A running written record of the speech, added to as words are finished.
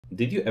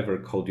Did you ever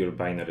code your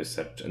binary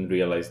search and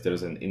realize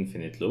there's an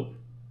infinite loop?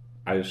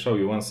 I'll show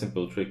you one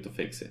simple trick to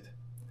fix it.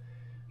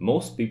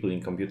 Most people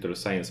in computer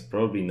science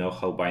probably know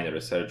how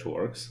binary search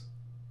works,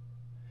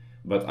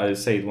 but I'll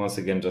say it once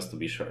again just to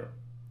be sure.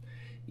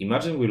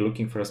 Imagine we're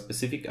looking for a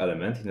specific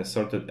element in a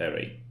sorted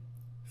array.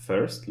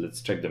 First,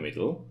 let's check the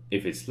middle.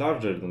 If it's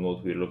larger than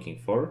what we're looking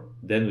for,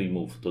 then we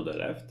move to the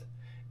left,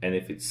 and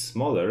if it's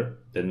smaller,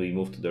 then we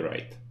move to the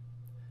right.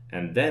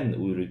 And then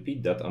we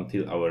repeat that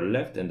until our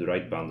left and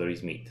right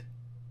boundaries meet.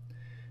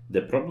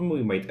 The problem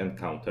we might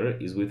encounter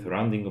is with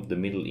rounding of the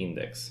middle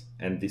index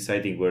and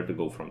deciding where to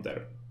go from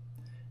there.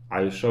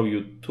 I'll show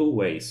you two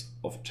ways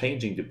of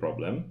changing the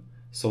problem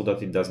so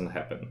that it doesn't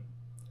happen.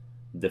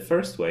 The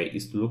first way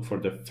is to look for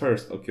the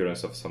first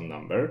occurrence of some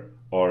number,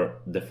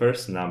 or the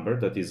first number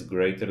that is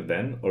greater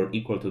than or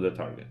equal to the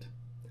target.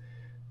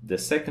 The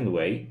second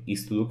way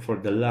is to look for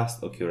the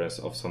last occurrence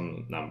of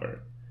some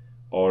number,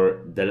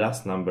 or the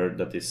last number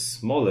that is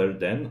smaller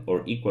than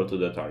or equal to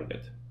the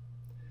target.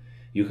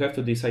 You have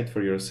to decide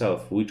for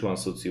yourself which one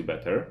suits you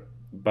better,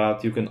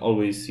 but you can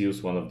always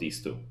use one of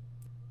these two.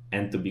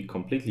 And to be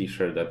completely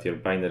sure that your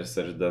binary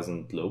search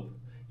doesn't loop,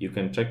 you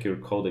can check your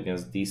code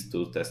against these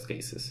two test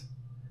cases.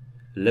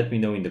 Let me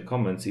know in the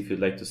comments if you'd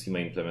like to see my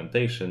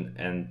implementation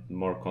and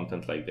more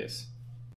content like this.